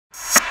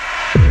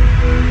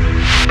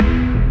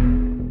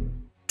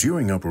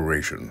During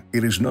operation,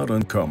 it is not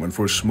uncommon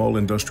for small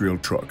industrial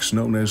trucks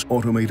known as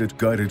automated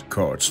guided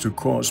carts to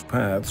cross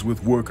paths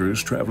with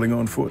workers traveling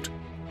on foot.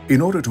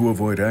 In order to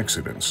avoid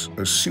accidents,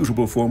 a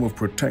suitable form of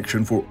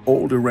protection for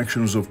all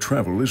directions of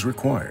travel is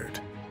required.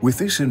 With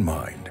this in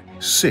mind,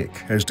 SICK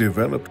has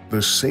developed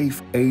the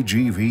Safe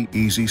AGV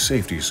Easy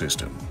Safety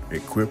System,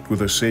 equipped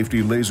with a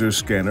safety laser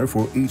scanner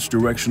for each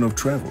direction of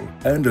travel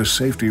and a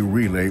safety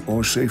relay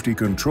or safety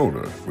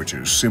controller, which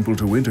is simple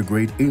to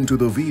integrate into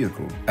the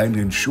vehicle and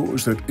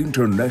ensures that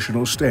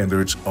international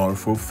standards are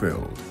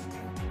fulfilled.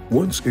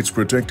 Once its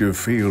protective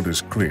field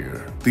is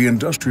clear, the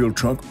industrial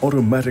truck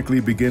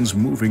automatically begins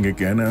moving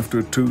again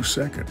after 2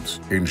 seconds,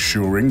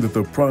 ensuring that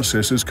the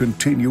processes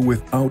continue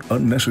without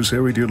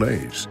unnecessary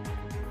delays.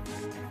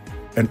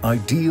 An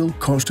ideal,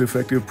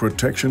 cost-effective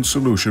protection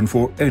solution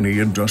for any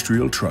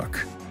industrial truck.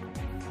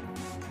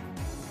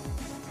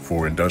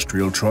 For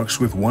industrial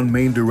trucks with one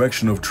main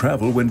direction of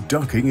travel when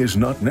docking is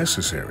not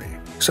necessary,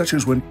 such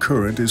as when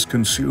current is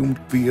consumed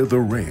via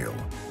the rail.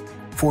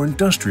 For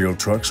industrial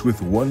trucks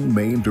with one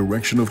main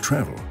direction of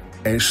travel,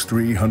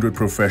 S300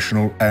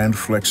 Professional and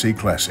Flexi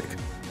Classic,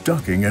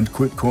 docking and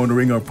quick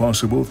cornering are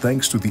possible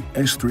thanks to the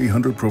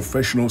S300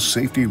 Professional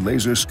Safety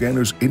Laser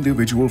Scanner's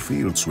individual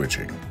field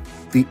switching.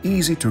 The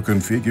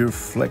easy-to-configure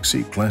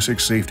Flexi Classic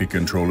safety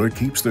controller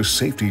keeps the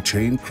safety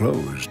chain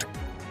closed.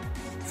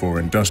 For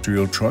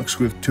industrial trucks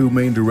with two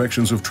main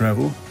directions of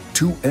travel,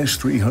 two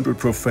S300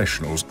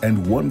 Professionals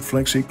and one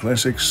Flexi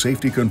Classic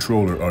safety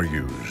controller are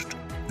used.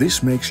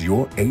 This makes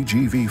your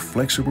AGV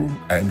flexible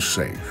and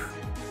safe.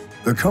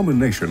 The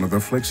combination of the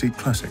Flexi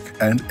Classic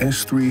and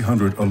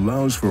S300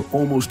 allows for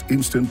almost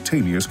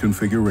instantaneous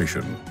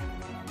configuration.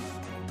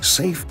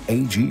 Safe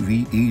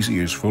AGV Easy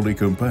is fully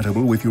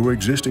compatible with your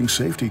existing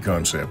safety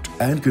concept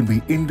and can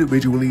be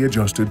individually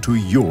adjusted to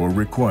your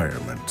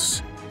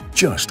requirements.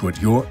 Just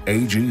what your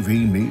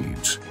AGV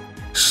needs.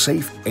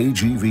 Safe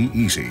AGV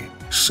Easy.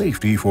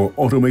 Safety for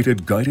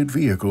automated guided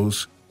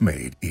vehicles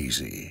made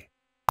easy.